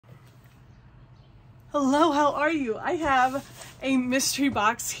Hello, how are you? I have a mystery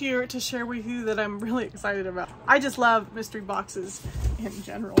box here to share with you that I'm really excited about. I just love mystery boxes in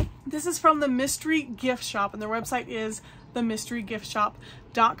general. This is from the Mystery Gift Shop, and their website is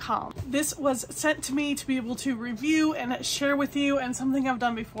themysterygiftshop.com. This was sent to me to be able to review and share with you, and something I've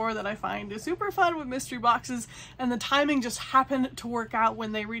done before that I find is super fun with mystery boxes, and the timing just happened to work out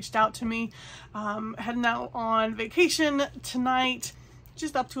when they reached out to me. Heading out on vacation tonight,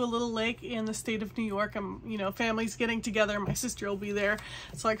 just up to a little lake in the state of New York. Family's getting together. My sister will be there.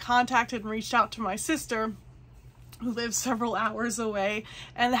 So I contacted and reached out to my sister, who lives several hours away,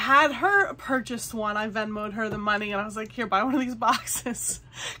 and had her purchase one. I Venmo'd her the money, and I was like, here, buy one of these boxes.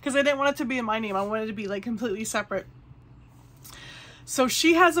 Because I didn't want it to be in my name. I wanted it to be like completely separate. So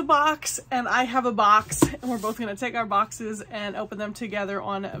she has a box and I have a box, and we're both going to take our boxes and open them together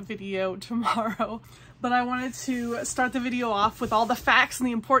on a video tomorrow. But I wanted to start the video off with all the facts and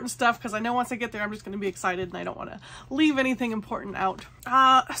the important stuff, because I know once I get there I'm just going to be excited and I don't want to leave anything important out.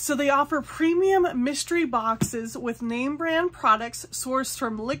 So they offer premium mystery boxes with name brand products sourced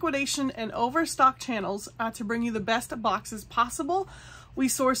from Liquidation and Overstock channels to bring you the best boxes possible. We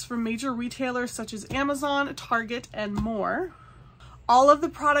source from major retailers such as Amazon, Target, and more. All of the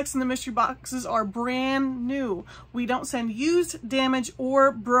products in the mystery boxes are brand new. We don't send used, damaged,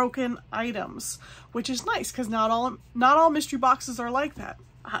 or broken items, which is nice because not all mystery boxes are like that.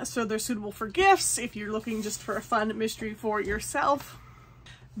 So they're suitable for gifts if you're looking just for a fun mystery for yourself.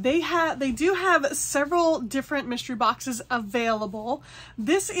 They do have several different mystery boxes available.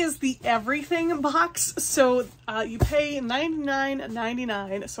 This is the everything box, so you pay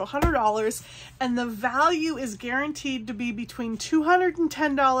 $99.99, so $100, and the value is guaranteed to be between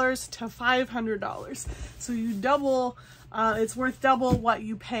 $210 to $500. So you double, it's worth double what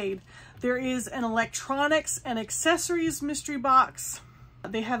you paid. There is an electronics and accessories mystery box.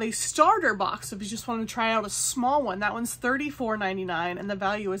 They have a starter box if you just want to try out a small one. That one's $34.99 and the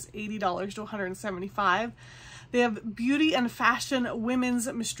value is $80 to $175. They have beauty and fashion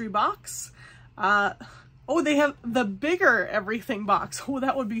women's mystery box. They have the bigger everything box. Oh,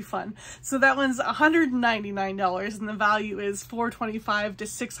 that would be fun. So that one's $199 and the value is $425 to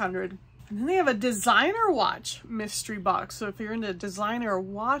 $600. And then they have a designer watch mystery box. So if you're into designer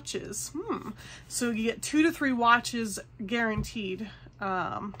watches, so you get 2 to 3 watches guaranteed.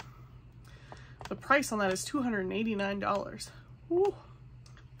 The price on that is $289. Ooh,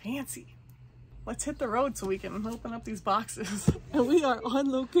 fancy. Let's hit the road so we can open up these boxes. And we are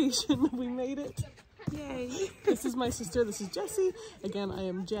on location. We made it. Yay. This is my sister. This is Jessie. Again, I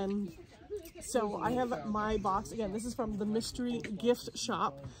am Jen. So I have my box. Again, this is from the Mystery Gift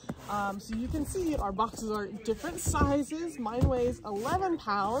Shop. So you can see our boxes are different sizes. Mine weighs 11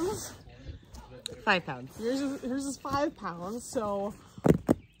 pounds. 5 pounds. Yours is 5 pounds. So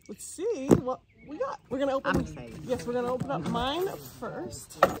let's see what we got. We're gonna open. I'm excited. Yes, we're gonna open up mine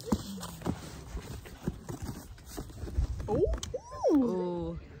first. Oh,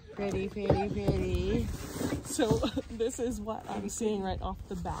 ooh, pretty, pretty, pretty. So this is what I'm seeing right off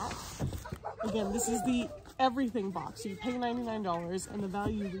the bat. Again, this is the everything box. So you pay $99, and the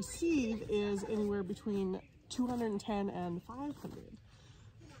value you receive is anywhere between $210 and $500.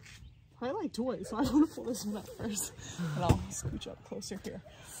 I like toys, so I want to pull this one up first. And I'll scooch up closer here.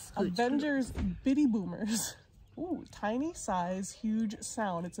 Avengers Bitty Boomers. Ooh, tiny size, huge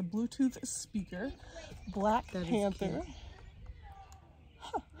sound. It's a Bluetooth speaker. Black Panther.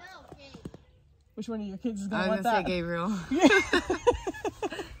 Huh. Which one of your kids is going to want that? I was going to say Gabriel. Yeah.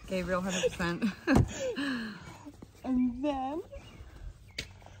 Gabriel, 100%. And then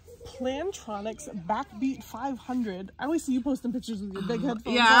Plantronics Backbeat 500. I always see you posting pictures with your big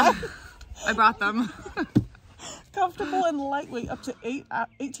headphones. Yeah, I brought them. Comfortable and lightweight, up to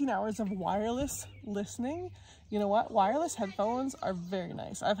 18 hours of wireless listening. You know what? Wireless headphones are very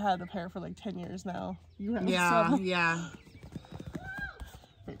nice. I've had a pair for like 10 years now. You have some. Yeah.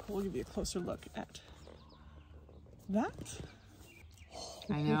 Very cool. We'll give you a closer look at that.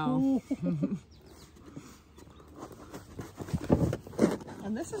 I know.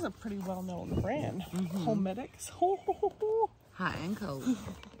 And this is a pretty well-known brand. Homedics. Hot and cold.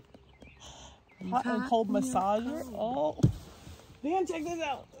 Hot and cold massager. Oh, man, check this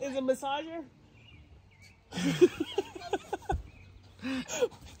out. It's a massager.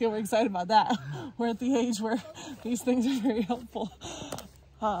 Yeah, we're excited about that. We're at the age where these things are very helpful.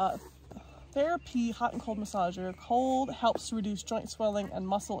 Therapy hot and cold massager. Cold helps to reduce joint swelling and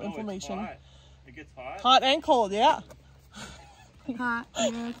muscle inflammation. It's hot. It gets hot? Hot and cold, yeah. Hot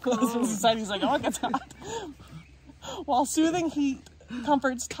and cold. Society's like, oh, it gets hot. While soothing heat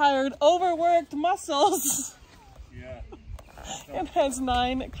comforts tired, overworked muscles. Yeah. It has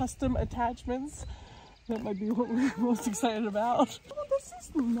 9 custom attachments. That might be what we're most excited about. Oh, this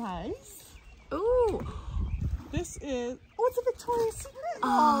is nice. Ooh. This is, oh, it's a Victoria's Secret.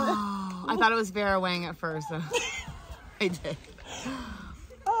 Oh, I thought it was Vera Wang at first. I did.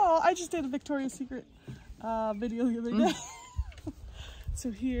 Oh, I just did a Victoria's Secret video the other day. So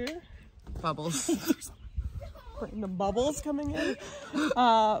here, Bubbles. the bubbles coming in.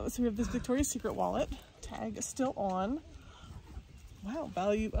 So we have this Victoria's Secret wallet. Tag is still on. Wow,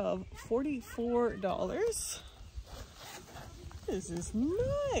 value of $44. This is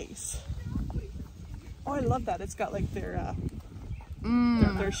nice. Oh, I love that. It's got like their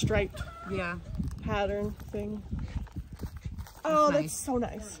striped pattern thing. Oh, that's so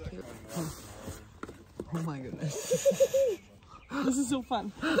nice. Oh my goodness. This is so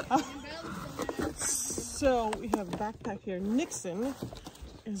fun. So we have a backpack here. Nixon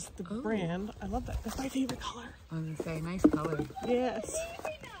is the brand. I love that. That's my favorite color. I was gonna say, nice color. Yes.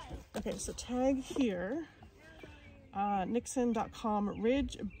 Okay, so tag here. Nixon.com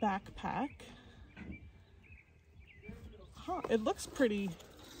Ridge backpack. Huh, it looks pretty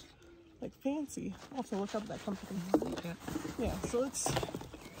like fancy. I'll have to look up that company. Yeah, so it's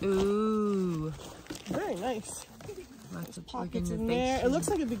ooh, very nice. lots of Pockets in there. It looks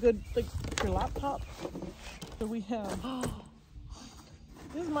like it'd be good like for your laptop. So we have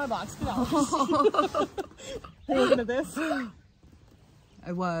this is my box. Get out. Are you looking at this?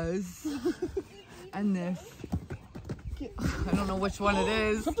 I was. And this. I don't know which one it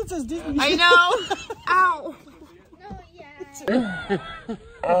is. Something says Disney. I know. Ow.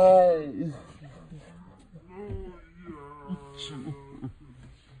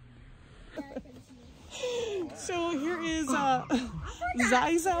 So here is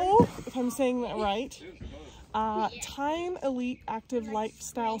Zyzo, if I'm saying that right. Time Elite Active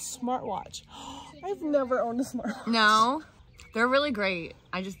Lifestyle Smartwatch. I've never owned a smartwatch. No, they're really great.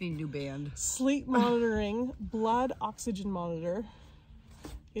 I just need a new band. Sleep monitoring, blood oxygen monitor.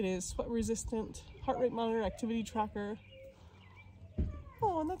 It is sweat resistant, heart rate monitor, activity tracker.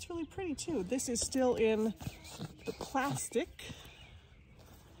 Oh, and that's really pretty too. This is still in the plastic.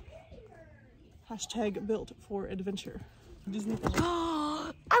 Hashtag built for adventure. Disney.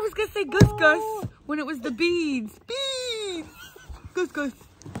 I was gonna say Gus Gus when it was the beads. Beads! Gus Gus.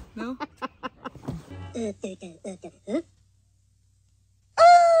 No?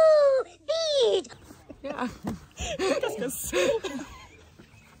 Oh, bead! Yeah. Gus Gus.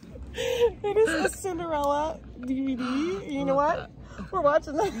 It is a Cinderella DVD. You know what? We're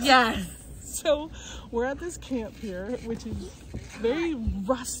watching this. Yes. So we're at this camp here, which is very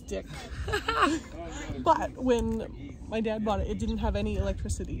rustic. But when my dad bought it, it didn't have any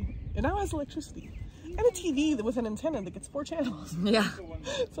electricity. It now has electricity. And a TV with an antenna that gets 4 channels. Yeah.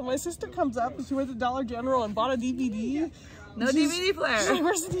 So my sister comes up and she went to Dollar General and bought a DVD. No DVD player. She's like,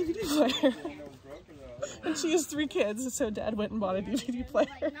 where's the DVD player? And she has 3 kids, so Dad went and bought a DVD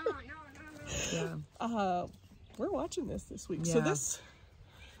player. Yeah. We're watching this week. Yeah. So this,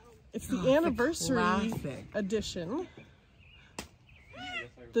 it's the anniversary edition.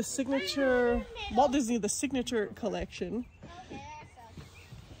 The signature, Walt Disney, the signature collection.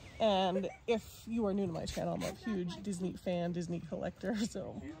 And if you are new to my channel, I'm a huge Disney fan, Disney collector,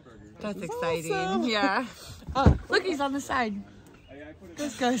 so. That's exciting. Awesome. Yeah. Look, he's on the side.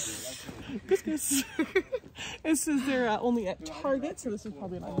 Gus Gus. Gus Gus. It says they're only at Target, so this is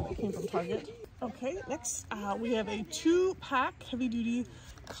probably an item that came from Target. Okay, next we have a 2-pack heavy-duty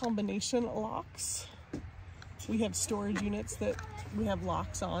combination locks. We have storage units that we have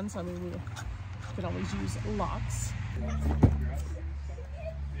locks on, so I mean we can always use locks.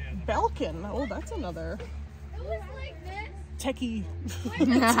 Belkin, oh that's another techie.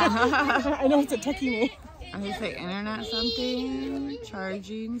 I know it's a techie name. I would say internet something,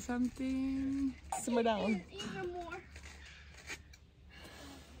 charging something. Simmer down.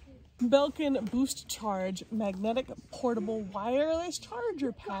 Belkin Boost Charge Magnetic Portable Wireless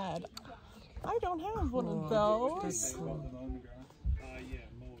Charger Pad. I don't have one of those.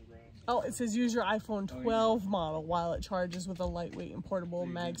 Oh, it says use your iPhone 12 model while it charges with a lightweight and portable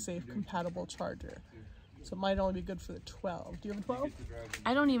MagSafe compatible charger. So it might only be good for the 12. Do you have a 12?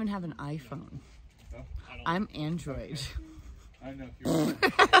 I don't even have an iPhone. I'm Android. I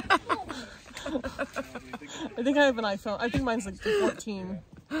think I have an iPhone. I think mine's like 14.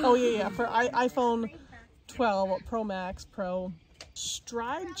 Oh yeah, for iPhone 12 Pro Max Pro.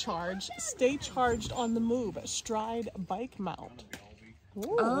 Stride Charge, stay charged on the move. Stride bike mount.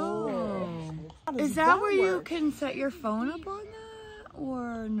 Ooh. Oh, is that where you can set your phone up on that,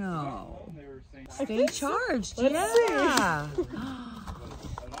 or no? Stay charged. So. Yeah.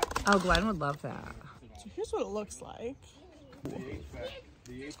 Oh, Glenn would love that. So here's what it looks like.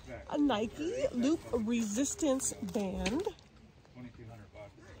 a Nike Loop Resistance Band.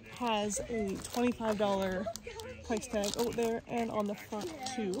 Has a $25 price tag there and on the front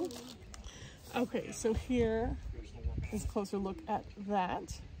too. Okay, so here is a closer look at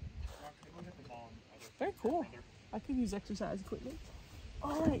that. Very cool. I could use exercise equipment.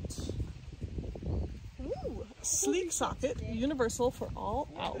 All right. Ooh, sleek socket, universal for all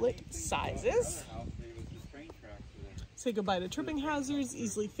outlet sizes. Say goodbye to tripping hazards,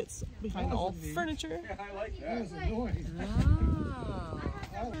 easily fits behind all furniture. I like that.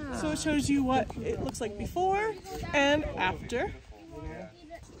 So it shows you what it looks like before and after.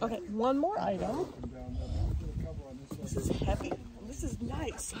 Okay, one more item. This is heavy. This is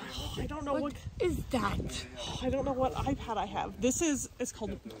nice. I don't know what is that? I don't know what iPad I have. It's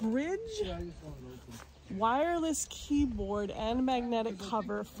called Bridge wireless keyboard and magnetic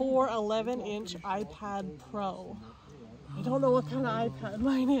cover for 11-inch iPad Pro. I don't know what kind of iPad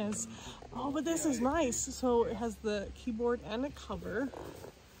mine is. Oh, but this is nice. So it has the keyboard and a cover.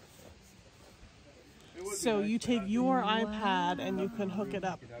 So you take your iPad and you can hook it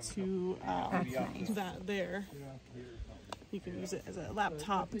up to that there. You can use it as a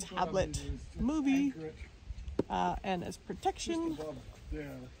laptop, tablet, movie, and as protection.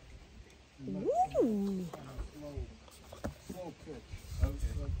 Ooh.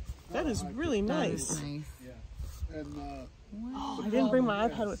 That is really nice. That is nice. Oh, I didn't bring my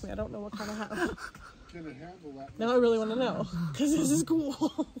iPad with me. I don't know what kind I have. Now I really want to know because this is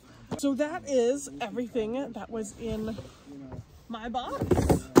cool. So that is everything that was in my box.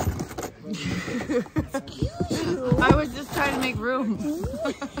 I was just trying to make room.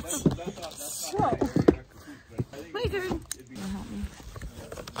 So, My turn.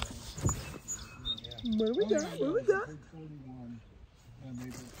 what do we got? What do we got?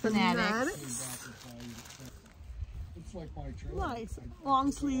 Fanatics. Nice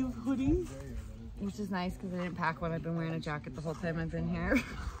long sleeve hoodie. Which is nice because I didn't pack one. I've been wearing a jacket the whole time I've been here.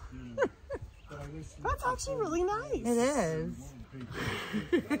 That's actually really nice. It is.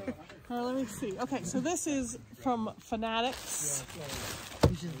 Let me see. Okay, so this is from Fanatics.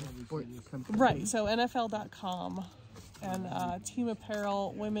 Which is a sports company. Right, so NFL.com and Team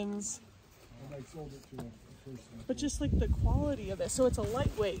Apparel, women's. But just like the quality of it. So it's a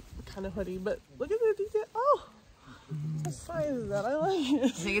lightweight kind of hoodie, but look at the detail. Oh, what size is that? I like it. I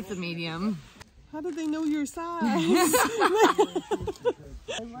think it's a medium. How did they know your size? I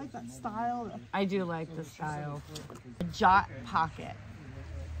like that style. I do like the style. A jot pocket.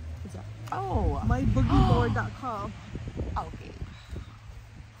 What's that? Oh. MyBoogieBoard.com. Okay.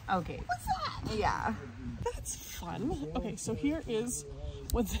 Okay. What's that? Yeah. That's fun. Okay, so here is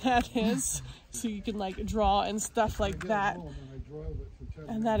what that is. So you can like draw and stuff like that.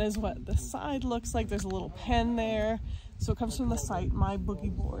 And that is what the side looks like. There's a little pen there. So it comes from the site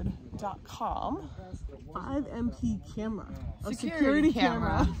myboogieboard.com. 5MP camera. A security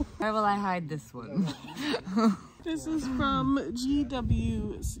camera. Where will I hide this one? This is from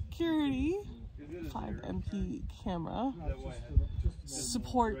GW Security. 5MP camera.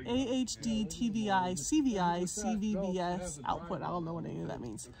 Support AHD, TVI, CVI, CVBS output. I don't know what any of that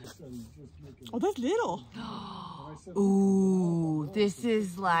means. Oh, that's little. Ooh, this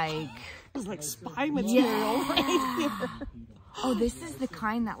is like... It's like spy material right here. Oh, this is the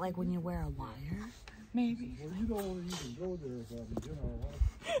kind that like when you wear a wire, maybe.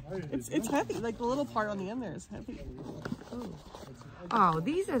 It's heavy. Like the little part on the end there is heavy. Oh,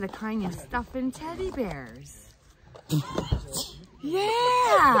 these are the kind you stuff in teddy bears.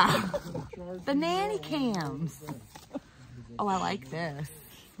 Yeah! The nanny cams. Oh, I like this.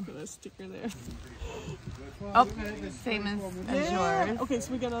 Put a sticker there. Oh, same as yours. Okay,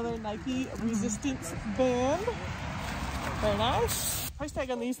 so we got another Nike Resistance Band. Very nice. Price tag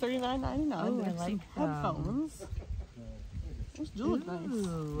on these $39.99. Oh, I like headphones. Those do look nice.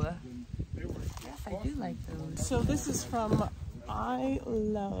 Ooh. Yes, I do like those. So this is from I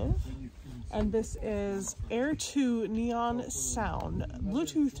Love. And this is Air 2 Neon Sound.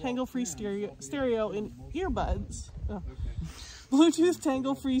 Bluetooth tangle-free stereo in earbuds. Oh. Bluetooth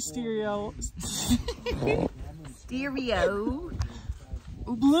tangle-free stereo.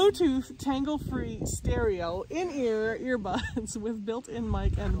 Bluetooth tangle-free stereo in-ear earbuds with built-in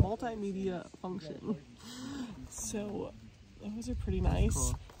mic and multimedia function. So those are pretty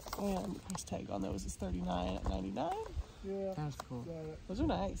nice. Cool. And the price tag on those is $39.99. That's cool. Those are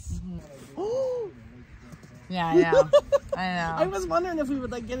nice. Mm-hmm. Yeah, I know. I know. I was wondering if we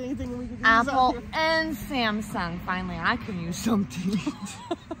would like get anything we could use Apple and Samsung. Finally, I can use something.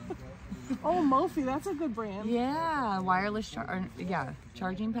 Oh, Mophie, that's a good brand. Yeah, wireless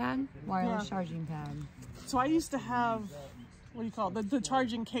charging pad. Wireless charging pad. So I used to have what do you call it? The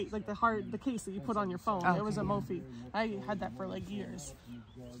charging case, like the case that you put on your phone. Okay. It was a Mophie. I had that for like years.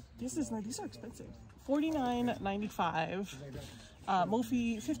 These are expensive. $49.95.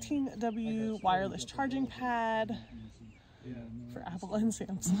 Mophie 15W wireless charging pad for Apple and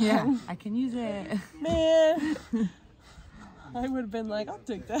Samsung. Yeah, I can use it. Man, I would have been like, I'll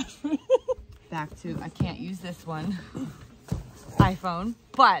take that. Back to, I can't use this one. iPhone,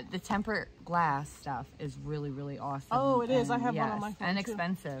 but the tempered glass stuff is really, really awesome. Oh, it is. I have one on my phone and too.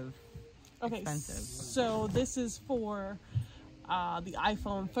 expensive. Okay, Expensive. so this is for the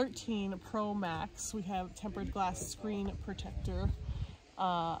iPhone 13 Pro Max. We have tempered glass screen protector.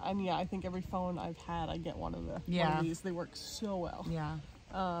 And yeah, I think every phone I've had, I get one of these. They work so well. Yeah.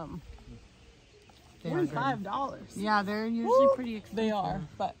 $45. Yeah, they're usually pretty expensive. They are,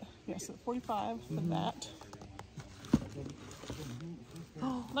 but yeah, so $45 for that.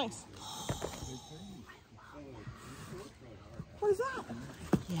 Oh, nice. What is that?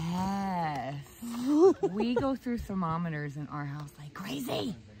 Yes. We go through thermometers in our house like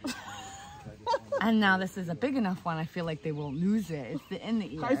crazy. And now this is a big enough one. I feel like they won't lose it. It's in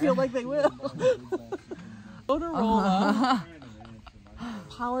the ear. I feel like they will. Motorola.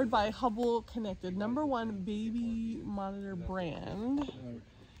 Powered by Hubble Connected. #1 baby monitor brand.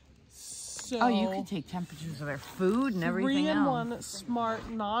 So, oh, you can take temperatures of their food and everything else. 3-in-1 smart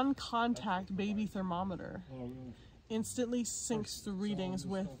non-contact baby thermometer. Instantly syncs the readings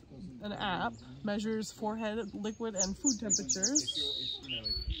with an app. Measures forehead, liquid, and food temperatures.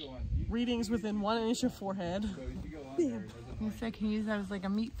 Readings within 1 inch of forehead. Yes, I can use that as like a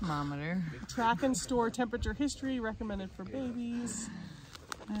meat thermometer. Track and store temperature history. Recommended for babies.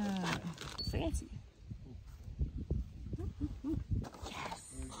 Fancy.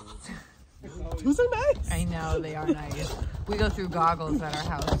 Those are nice. I know, they are nice. We go through goggles at our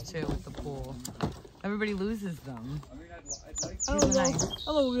house too with the pool. Everybody loses them. I don't know if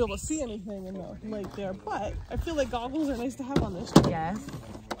we'll be able to see anything in the lake there, but I feel like goggles are nice to have on this trip. Yes.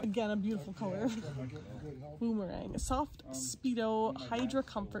 Again, a beautiful color. Boomerang. Soft Speedo Hydra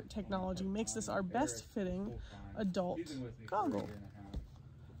Comfort technology makes this our best fitting adult goggle.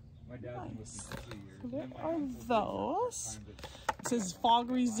 Nice. So there are those. It says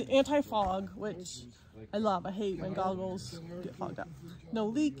anti-fog, which I love. I hate when goggles get fogged up. No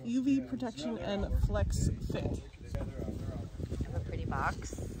leak, UV protection, and flex fit. Have a pretty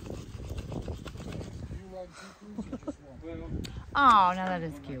box. Oh, now that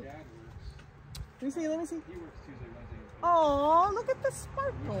is cute. Let me see, let me see. Oh, look at the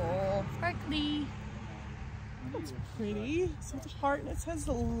sparkle. Sparkly. That's pretty. So it's a heart and it says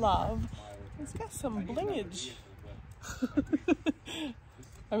love. It's got some blingage.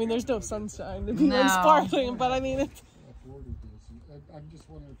 I mean, there's no sunshine to be unsparkling, but I mean, it's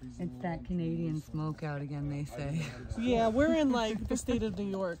that Canadian smoke out again, they say. Yeah, we're in like the state of New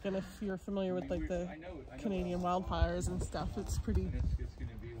York, and if you're familiar with like the Canadian wildfires and stuff, it's pretty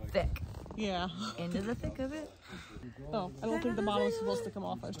thick. Yeah. Into the thick of it. Oh, I don't think the bottom is supposed to come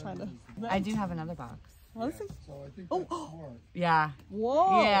off. I was trying to. I do have another box. Let's see. Oh. Yeah.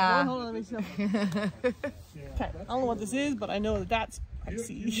 Whoa. Yeah. Hold on, let me see. Okay. I don't know what this is, but I know that that's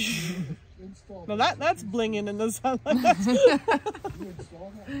pricey. No, that's blinging in the sun. Okay.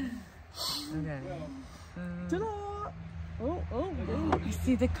 Ta-da! Oh. You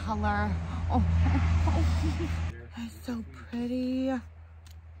see the color. Oh. That's so pretty.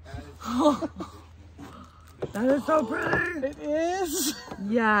 That is so pretty. It is.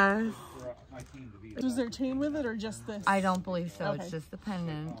 Yes. Was there a chain with it or just this? I don't believe so. Okay. It's just the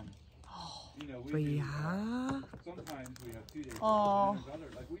pendant. But yeah. Oh,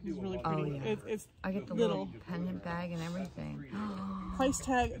 it's really pretty. Oh, yeah. It's I get the little pendant bag and everything. price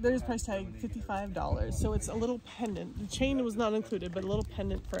tag. There's price tag $55. So it's a little pendant. The chain was not included, but a little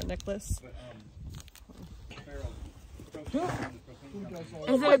pendant for a necklace.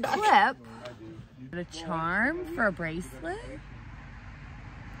 Is it a clip? Is it a charm for a bracelet?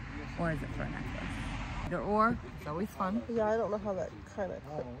 Or is it for a necklace? Either or. It's always fun. Yeah, I don't know how that kind of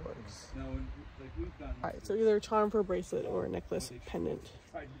clip works. Alright, so either a charm for a bracelet or a necklace pendant.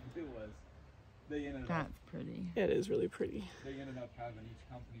 That's pretty. It is really pretty. They ended up having each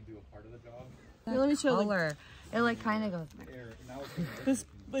company do a part of the job. That let me show color. It like kind of goes. This,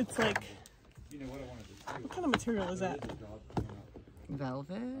 it's like, what kind of material is that?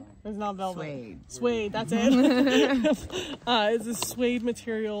 Velvet? It's not velvet. Suede. Suede, that's it. It's a suede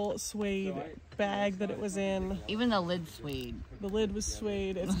material, suede bag that it was in. Even the lid suede. The lid was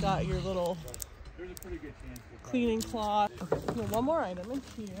suede. It's got your little cleaning cloth. Okay. One more item in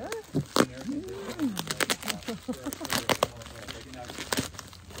here.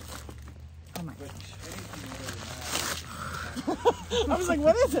 Oh my gosh. I was like,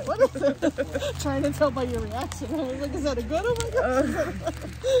 what is it? What is it? Trying to tell by your reaction. I was like, is that a good? Oh my god.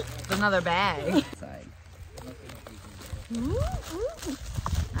 It's another bag. Side. And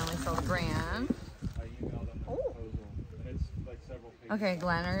we sold Grand. I emailed them the proposal, and it's like several pages. Okay,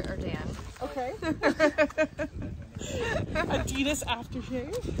 Glenn or Dan. Okay. Adidas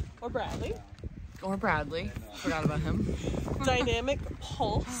aftershave or Bradley. Or Bradley. Forgot about him. Dynamic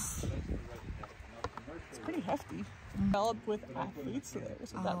Pulse. It's pretty hefty. Developed with athletes, so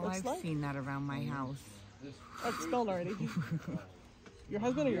there's what that Oh, looks I've like. seen that around my house. Oh, it's spelled already. Your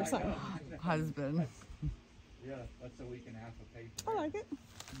husband or your son? Husband. Yeah, that's a week and a half of paper. I like it.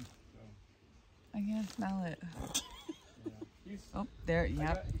 I can't smell it. Oh, there,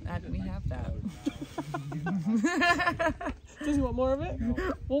 yep, we have that. Does he want more of it?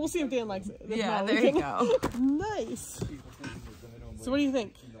 Well, we'll see if Dan likes it. If Yeah, not, there we you can- go. Nice. So what do you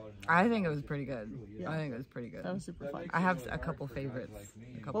think? I think it was pretty good. Yeah. I think it was pretty good. That was super fun. I have a couple favorites.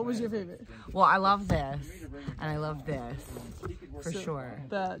 What was your favorite? Well, I love this, and I love this, for sure.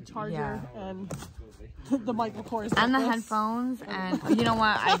 The charger Yeah. and the Michael Kors. And the necklace. headphones, and you know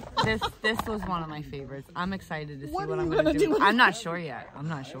what? this was one of my favorites. I'm excited to see What what are I'm you gonna gonna do. do with I'm it? not sure yet. I'm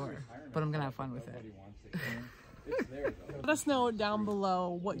not sure, but I'm gonna have fun with it. Let us know down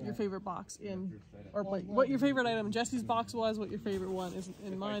below what your favorite box or what your favorite item in Jesse's box was, what your favorite one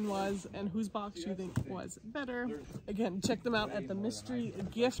in mine was, and whose box you think was better. Again, check them out at the Mystery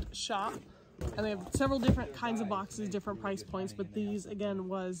Gift Shop. And they have several different kinds of boxes, different price points, but these, again,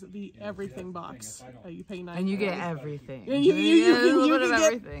 was the everything box. You pay $9. And you get everything. You get a little bit of can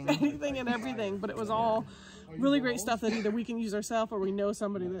everything. get anything and everything, but it was all really great stuff that either we can use ourselves or we know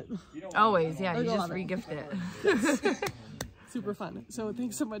somebody that Always, yeah. You I just love it. re-gift it. super fun. So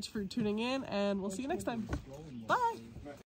thanks so much for tuning in, and we'll see you next time. Bye.